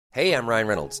Hey, I'm Ryan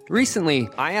Reynolds. Recently,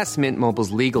 I asked Mint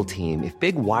Mobile's legal team if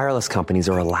big wireless companies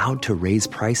are allowed to raise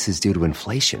prices due to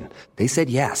inflation. They said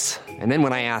yes. And then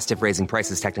when I asked if raising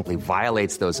prices technically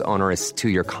violates those onerous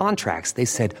two-year contracts, they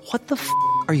said, "What the f***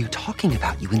 are you talking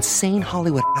about, you insane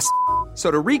Hollywood ass?" So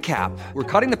to recap, we're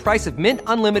cutting the price of Mint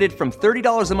Unlimited from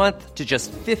 $30 a month to just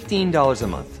 $15 a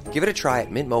month. Give it a try at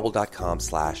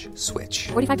mintmobile.com/switch.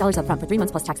 $45 up front for 3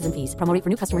 months plus taxes and fees. Promo rate for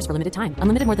new customers for limited time.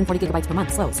 Unlimited more than 40 gigabytes per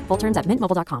month. Slows full terms at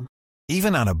mintmobile.com.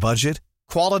 Even on a budget,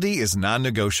 quality is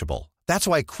non-negotiable. That's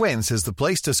why Quince is the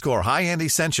place to score high-end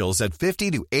essentials at 50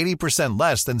 to 80%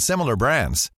 less than similar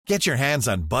brands. Get your hands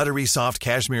on buttery soft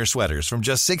cashmere sweaters from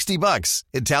just $60,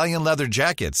 Italian leather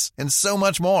jackets, and so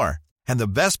much more. And the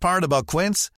best part about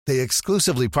Quince, they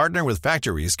exclusively partner with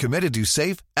factories committed to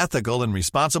safe, ethical, and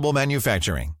responsible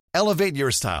manufacturing. Elevate your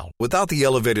style without the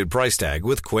elevated price tag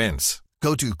with Quince.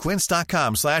 Go to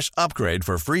quince.com/upgrade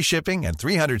for free shipping and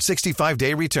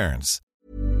 365-day returns.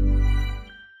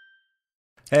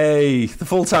 Hey, the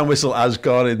full-time whistle has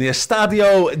gone in the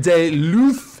Estadio de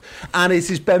Luz, and it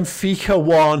is Benfica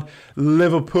 1,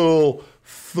 Liverpool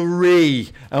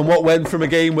 3. And what went from a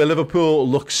game where Liverpool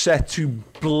looked set to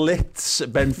blitz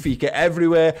Benfica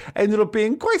everywhere ended up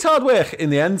being quite hard work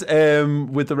in the end,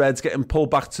 with the Reds getting pulled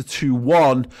back to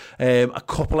 2-1. A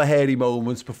couple of hairy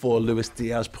moments before Luis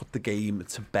Diaz put the game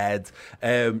to bed.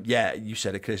 Yeah, you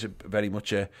said it, Chris. Very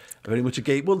much a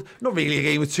game. Well, not really a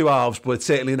game with two halves, but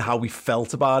certainly in how we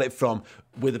felt about it. From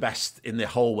we're the best in the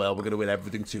whole world, we're going to win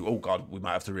everything, to oh god, we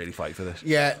might have to really fight for this.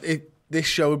 Yeah, this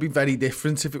show would be very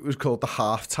different if it was called the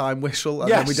halftime whistle,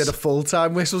 and then we did a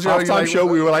full-time whistle show. Halftime show,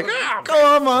 we were like, come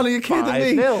on, man, are you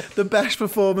kidding me? 5-0. The best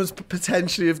performance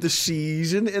potentially of the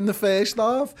season in the first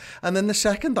half, and then the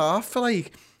second half for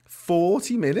like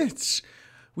 40 minutes,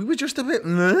 we were just a bit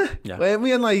weren't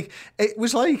we? And like it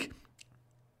was like,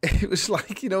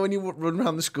 you know, when you run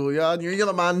around the schoolyard and you're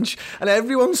the man, and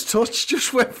everyone's touch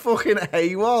just went fucking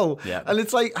AWOL. Yeah. And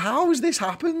it's like, how has this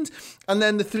happened? And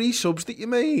then the 3 subs that you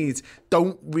made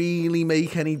don't really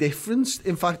make any difference.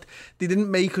 In fact, they didn't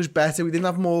make us better. We didn't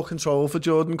have more control for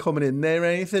Jordan coming in there or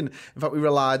anything. In fact, we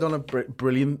relied on a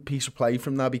brilliant piece of play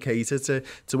from Naby Keita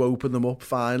to open them up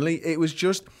finally. It was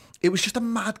just a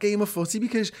mad game of footy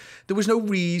because there was no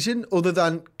reason other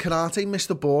than Konate missed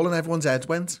the ball and everyone's heads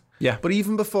went. Yeah. But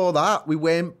even before that, we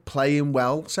weren't playing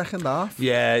well second half.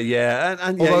 Yeah.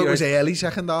 And although it was early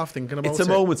second half, thinking about it. It's a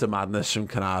moment of madness from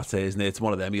Konate, isn't it? It's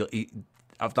one of them.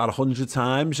 I've done 100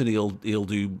 times and he'll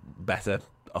do better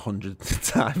 100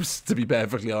 times, to be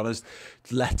perfectly honest.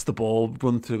 Lets the ball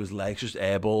run through his legs, just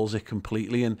airballs it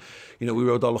completely. And, you know, we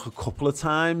rode our luck a couple of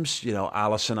times. You know,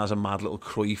 Alisson has a mad little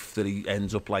Cruyff that he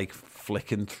ends up like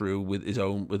flicking through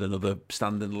with another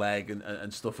standing leg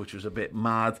and stuff, which was a bit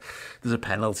mad. There's a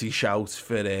penalty shout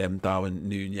for Darwin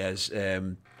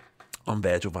Núñez on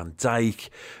Virgil van Dijk,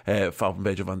 foul from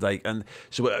Virgil van Dijk, and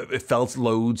so it felt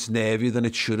loads nervier than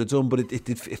it should have done. But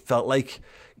it felt like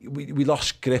we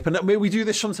lost grip, and we do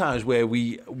this sometimes where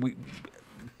we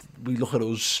look at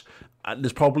us. And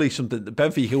there's probably something.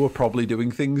 Benfica were probably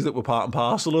doing things that were part and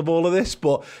parcel of all of this,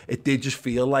 but it did just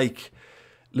feel like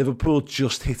Liverpool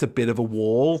just hit a bit of a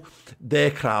wall.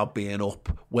 Their crowd being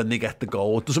up when they get the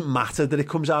goal. It doesn't matter that it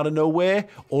comes out of nowhere.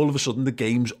 All of a sudden the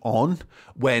game's on.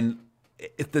 When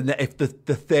if the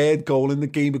third goal in the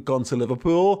game had gone to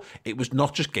Liverpool, it was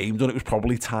not just game done, it was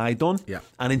probably tie done. Yeah.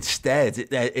 And instead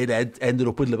it ended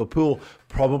up with Liverpool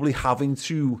probably having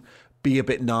to be a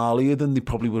bit gnarlier than they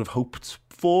probably would have hoped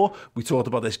for. We talked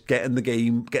about this, getting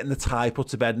the tie put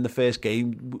to bed in the first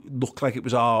game looked like it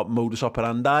was our modus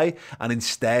operandi, and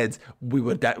instead we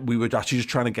were actually just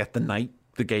trying to get the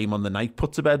game on the night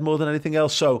put to bed more than anything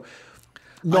else. So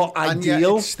not ideal. And yet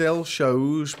it still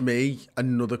shows me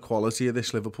another quality of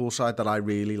this Liverpool side that I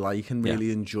really like and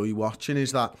really enjoy watching,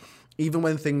 is that even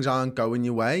when things aren't going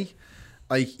your way,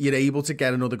 like, you're able to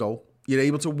get another goal. You're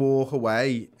able to walk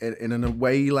away in an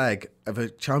away leg of a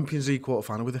Champions League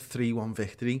quarter-final with a 3-1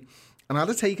 victory. And I'd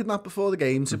have taken that before the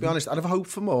game, to be honest. I'd have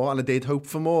hoped for more, and I did hope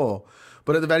for more.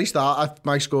 But at the very start,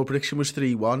 my score prediction was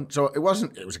 3-1. So it was a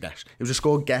guess. It was a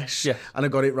score guess, and I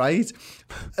got it right.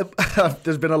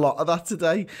 There's been a lot of that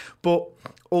today. But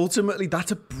ultimately,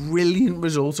 that's a brilliant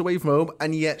result away from home.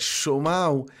 And yet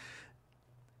somehow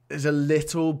there's a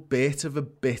little bit of a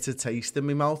bitter taste in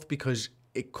my mouth because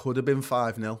it could have been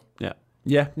 5-0.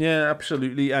 Yeah,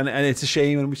 absolutely. And it's a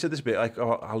shame, and we said this a bit, like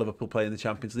how Liverpool play in the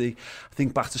Champions League. I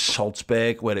think back to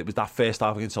Salzburg, where it was that first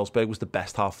half against Salzburg was the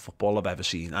best half of football I've ever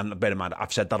seen. And bear in mind,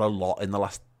 I've said that a lot in the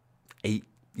last 8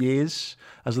 years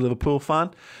as a Liverpool fan.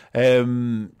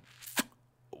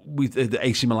 the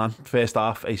AC Milan first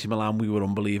half, AC Milan, we were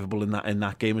unbelievable in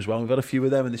that game as well. We've had a few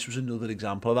of them, and this was another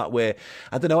example of that where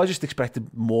I don't know. I just expected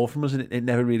more from us, and it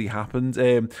never really happened.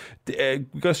 We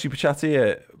got a super chat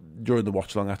here during the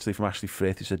watch along actually from Ashley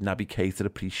Frith, who said Naby Keita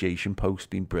appreciation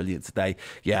post been brilliant today.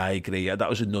 Yeah, I agree. That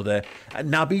was another.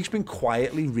 Naby's been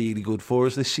quietly really good for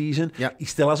us this season. Yeah. He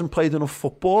still hasn't played enough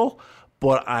football,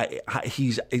 but I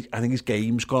think his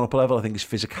game's gone up a level. I think his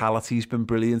physicality's been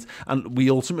brilliant, and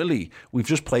we've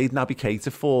just played Naby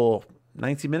Keita for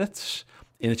 90 minutes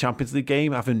in a Champions League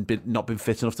game, having not been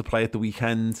fit enough to play at the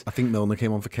weekend. I think Milner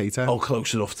came on for Keita. Oh,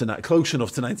 close enough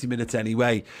to 90 minutes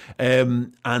anyway,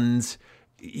 and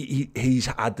he's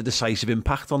had the decisive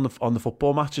impact on the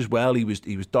football match as well. He was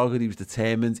dogged, he was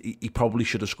determined. He probably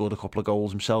should have scored a couple of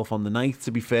goals himself on the night,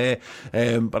 to be fair.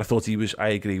 But I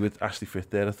agree with Ashley Frith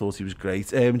there. I thought he was great.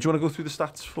 Do you want to go through the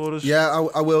stats for us? Yeah,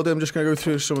 I will do. I'm just going to go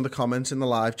through some of the comments in the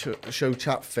live show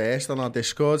chat first on our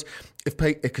Discord.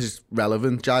 Because it's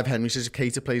relevant, Jive Henry says if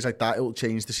Keita plays like that, it'll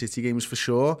change the City games for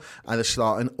sure. Either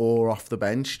starting or off the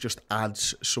bench, just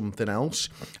adds something else.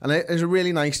 And there's a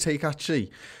really nice take actually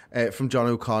from John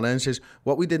O'Connor, and says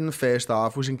what we did in the first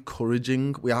half was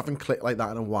encouraging. We haven't clicked like that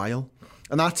in a while.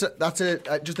 And that's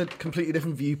just a completely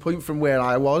different viewpoint from where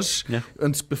I was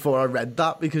and before I read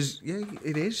that, because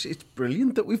it is. It's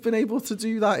brilliant that we've been able to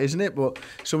do that, isn't it? But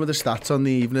some of the stats on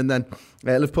the evening then.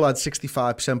 Liverpool had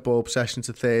 65% ball possession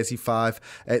to 35.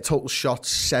 Total shots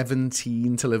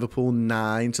 17 to Liverpool,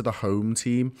 9 to the home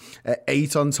team.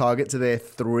 8 on target to their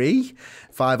 3.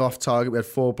 5 off target. We had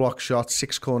 4 block shots,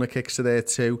 6 corner kicks to their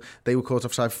 2. They were caught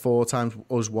offside 4 times,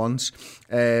 us once.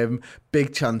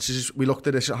 Big chances. We looked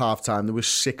at this at half time. There were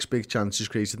 6 big chances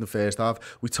created in the first half.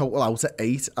 We total out at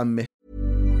 8 and missed.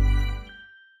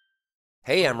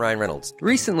 Hey, I'm Ryan Reynolds.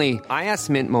 Recently, I asked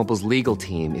Mint Mobile's legal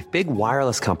team if big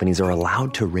wireless companies are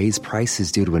allowed to raise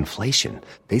prices due to inflation.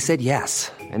 They said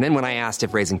yes. And then when I asked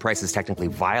if raising prices technically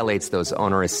violates those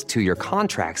onerous 2-year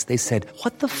contracts, they said,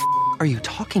 "What the f*** are you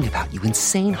talking about, you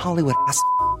insane Hollywood ass?"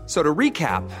 So to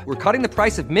recap, we're cutting the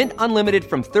price of Mint Unlimited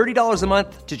from $30 a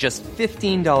month to just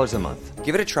 $15 a month.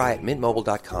 Give it a try at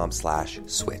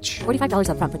mintmobile.com/switch. $45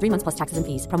 up front for 3 months plus taxes and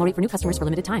fees. Promo rate for new customers for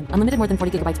limited time. Unlimited more than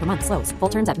 40 gigabytes per month. Slows full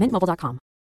terms at mintmobile.com.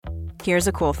 Here's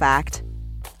a cool fact.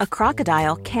 A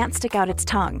crocodile can't stick out its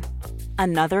tongue.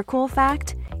 Another cool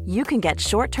fact, you can get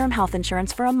short-term health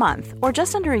insurance for a month or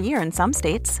just under a year in some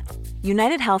states.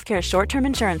 United Healthcare short-term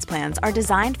insurance plans are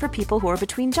designed for people who are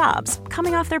between jobs,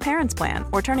 coming off their parents' plan,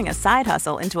 or turning a side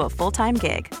hustle into a full-time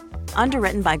gig.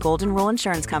 Underwritten by Golden Rule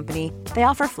Insurance Company, they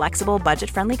offer flexible,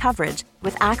 budget-friendly coverage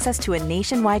with access to a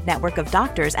nationwide network of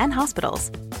doctors and hospitals.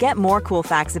 Get more cool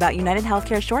facts about United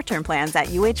Healthcare short-term plans at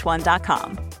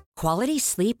uh1.com. Quality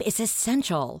sleep is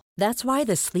essential. That's why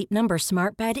the Sleep Number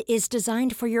Smart Bed is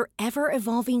designed for your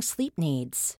ever-evolving sleep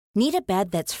needs. Need a bed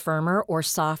that's firmer or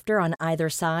softer on either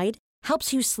side?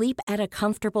 Helps you sleep at a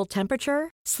comfortable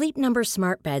temperature? Sleep Number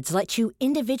Smart Beds let you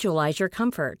individualize your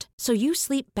comfort, so you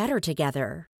sleep better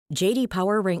together. J.D.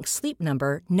 Power ranks Sleep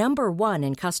Number number 1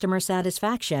 in customer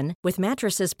satisfaction with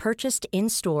mattresses purchased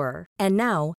in-store. And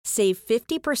now, save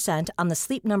 50% on the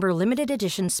Sleep Number Limited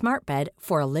Edition Smart Bed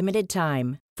for a limited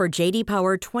time. For J.D.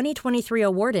 Power 2023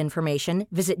 award information,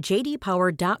 visit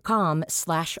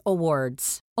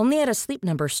jdpower.com/awards. Only at a Sleep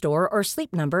Number store or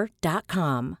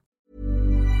sleepnumber.com.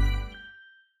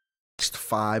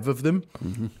 5 of them,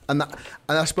 and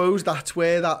I suppose that's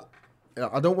where that.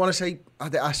 I don't want to say.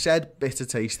 I said bitter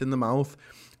taste in the mouth.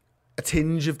 A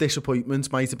tinge of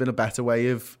disappointment might have been a better way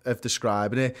of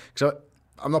describing it. Because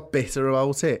I'm not bitter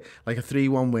about it. Like a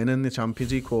 3-1 win in the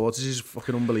Champions League quarters is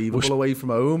fucking unbelievable away from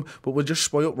home. But we're just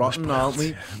spoilt rotten, aren't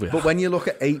we? But when you look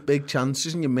at 8 big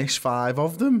chances and you miss 5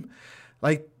 of them,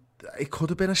 like it could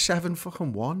have been a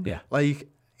 7-1. Yeah. Like,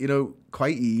 you know,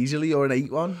 quite easily, or an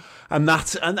 8-1. And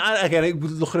again,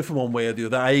 look at it from one way or the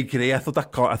other. I agree. I thought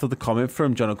the comment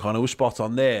from John O'Connor was spot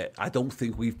on there. I don't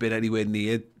think we've been anywhere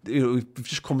near. You know, we've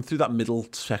just come through that middle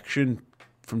section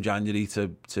from January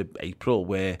to April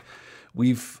where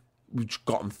we've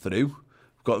gotten through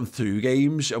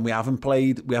games, and we haven't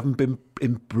been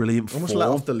in brilliant form. Almost let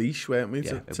off the leash, weren't we?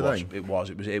 Today?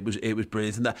 It was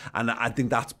brilliant, and I think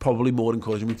that's probably more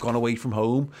encouraging. We've gone away from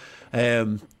home,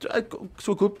 so a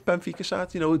good Benfica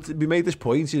side. You know, we made this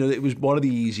point. You know, it was one of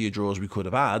the easier draws we could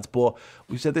have had, but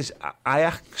we said this: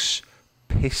 Ajax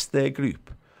pissed their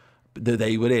group that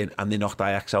they were in, and they knocked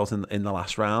Ajax out in the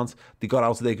last round. They got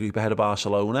out of their group ahead of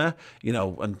Barcelona,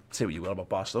 and say what you will about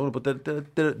Barcelona, but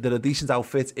they're a decent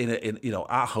outfit in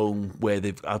at home where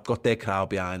they've got their crowd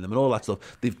behind them and all that stuff.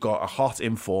 They've got a hot,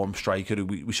 informed striker who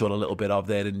we saw a little bit of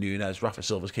there in Nunes. Rafa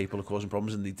Silva's capable of causing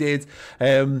problems, and they did.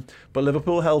 But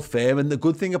Liverpool held firm, and the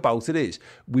good thing about it is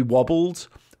we wobbled,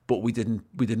 but we didn't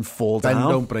fall down. Bend,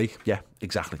 don't break. Yeah,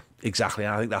 exactly. And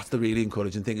I think that's the really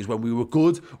encouraging thing, is when we were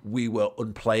good, we were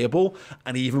unplayable,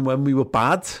 and even when we were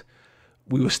bad,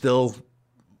 we were still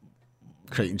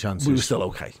creating chances. We were still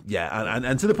okay. Yeah,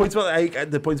 and to the point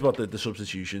about the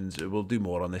substitutions, we'll do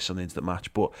more on this on the instant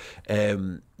match, but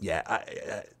it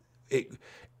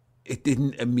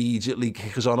didn't immediately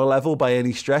kick us on a level by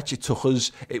any stretch.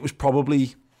 It was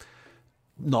probably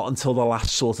not until the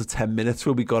last sort of 10 minutes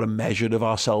where we got a measure of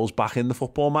ourselves back in the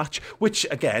football match, which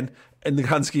again, in the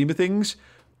grand scheme of things,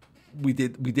 we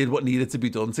did what needed to be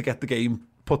done to get the game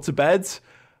put to bed.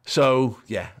 So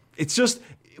yeah, it's just,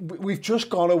 we've just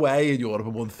gone away in Europe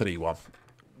and won 3-1.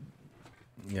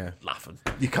 Yeah, laughing.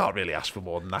 You can't really ask for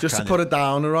more than that. Just to put a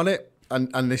downer on it,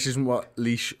 and this isn't what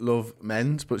Leash love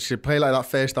meant, but should play like that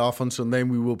first half on Sunday and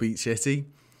we will beat City.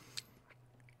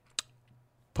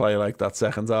 Play like that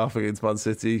second half against Man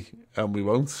City and we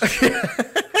won't.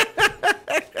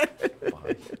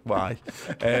 Why?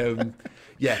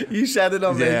 Yeah, you said it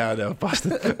on me. Yeah, I know,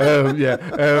 bastard.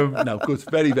 No, good,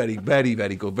 very, very, very,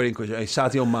 very good, very encouraging.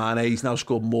 Sadio Mane, he's now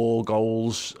scored more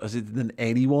goals than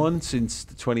anyone since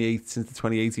the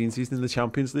 2018 season in the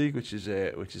Champions League, which is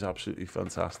absolutely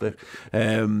fantastic.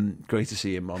 Great to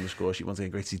see him on the score sheet once again.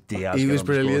 Great to see Diaz. He was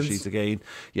brilliant. On the score sheet again.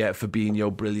 Yeah,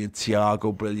 Fabinho brilliant,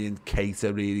 Thiago brilliant,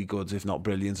 Keita really good, if not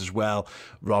brilliant as well.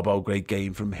 Robbo, great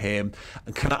game from him.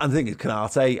 And I think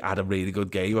Kanate had a really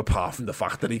good game, apart from the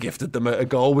fact that he gifted them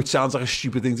a goal, which sounds like a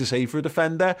stupid thing to say for a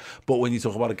defender, but when you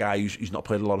talk about a guy who's not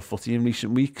played a lot of footy in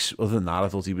recent weeks, other than that, I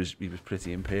thought he was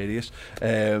pretty imperious.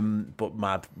 But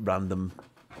mad random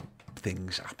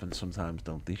things happen sometimes,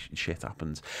 don't they? Shit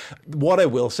happens. What I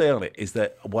will say on it is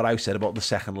that what I said about the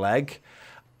second leg,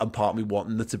 and part of me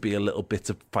wanting there to be a little bit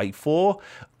to fight for,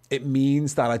 it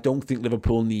means that I don't think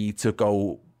Liverpool need to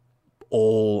go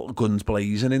all guns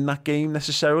blazing in that game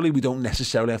necessarily. We don't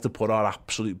necessarily have to put our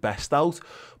absolute best out.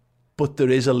 But there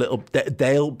is a little...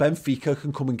 Benfica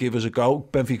can come and give us a go.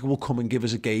 Benfica will come and give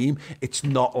us a game. It's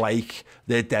not like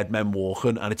they're dead men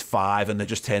walking and it's 5 and they're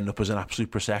just turning up as an absolute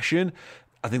procession.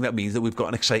 I think that means that we've got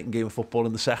an exciting game of football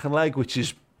in the second leg, which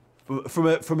is,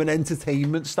 from an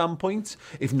entertainment standpoint,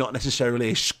 if not necessarily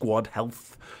a squad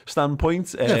health standpoint.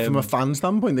 From a fan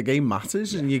standpoint, the game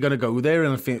matters, and you're going to go there,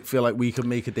 and I feel like we could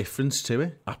make a difference to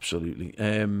it. Absolutely.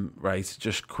 Right,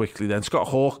 just quickly then. Scott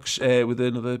Hawkes with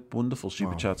another wonderful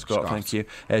super chat. Scott, thank you.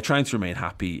 Trying to remain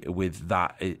happy with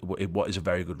that, what is a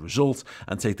very good result,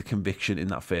 and take the conviction in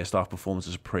that first half performance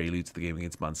as a prelude to the game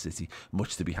against Man City.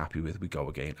 Much to be happy with. We go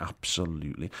again.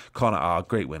 Absolutely. Connor R,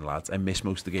 great win, lads. I missed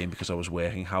most of the game because I was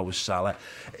working. How was Salah?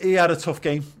 He had a tough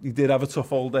game. He did have a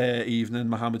tough old evening,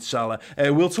 Mohamed Salah.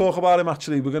 We'll talk about him,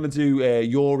 actually. We're going to do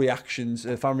your reactions.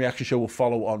 Fan reaction show will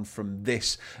follow on from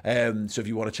this. So if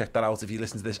you want to check that out, if you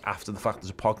listen to this after the fact as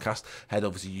a podcast, head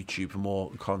over to YouTube for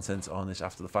more content on this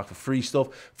after the fact for free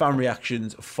stuff. Fan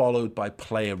reactions followed by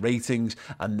player ratings,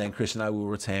 and then Chris and I will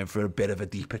return for a bit of a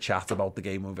deeper chat about the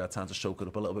game when we've had time to soak it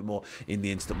up a little bit more in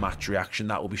the instant match reaction.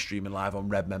 That will be streaming live on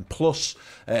Redmen Plus.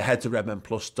 Head to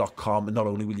redmenplus.com, and not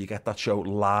only will you get that show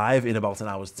live in about an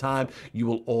hour's time, you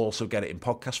will also get it in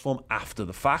podcast form after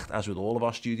the fact, as with all of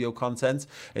our studio content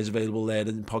is available there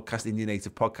in podcast, in your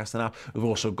native podcasting app. We've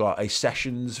also got a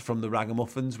sessions from the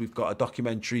Ragamuffins. We've got a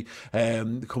documentary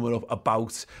coming up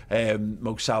about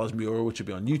Mo Salah's mural, which will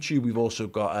be on YouTube. We've also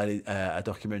got a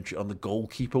documentary on the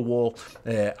goalkeeper wall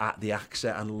at the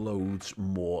AXA, and loads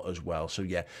more as well. So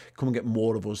yeah, come and get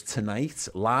more of us tonight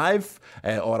live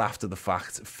or after the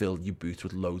fact. Fill your boot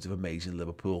with loads of amazing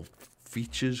Liverpool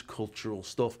features, cultural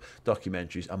stuff,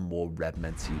 documentaries, and more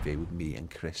Redmen TV with me and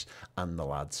Chris and the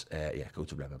lads. Go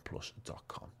to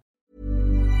redmenplus.com.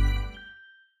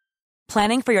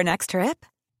 Planning for your next trip?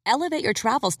 Elevate your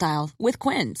travel style with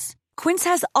Quince. Quince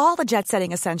has all the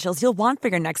jet-setting essentials you'll want for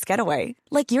your next getaway,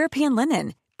 like European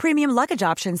linen, premium luggage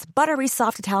options, buttery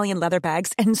soft Italian leather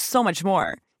bags, and so much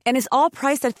more. And is all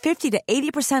priced at 50 to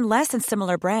 80% less than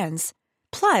similar brands.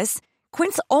 Plus,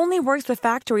 Quince only works with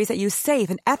factories that use safe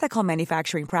and ethical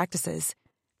manufacturing practices.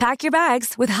 Pack your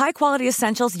bags with high-quality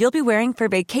essentials you'll be wearing for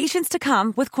vacations to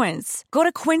come with Quince. Go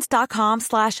to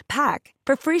quince.com/pack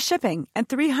for free shipping and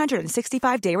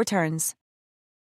 365-day returns.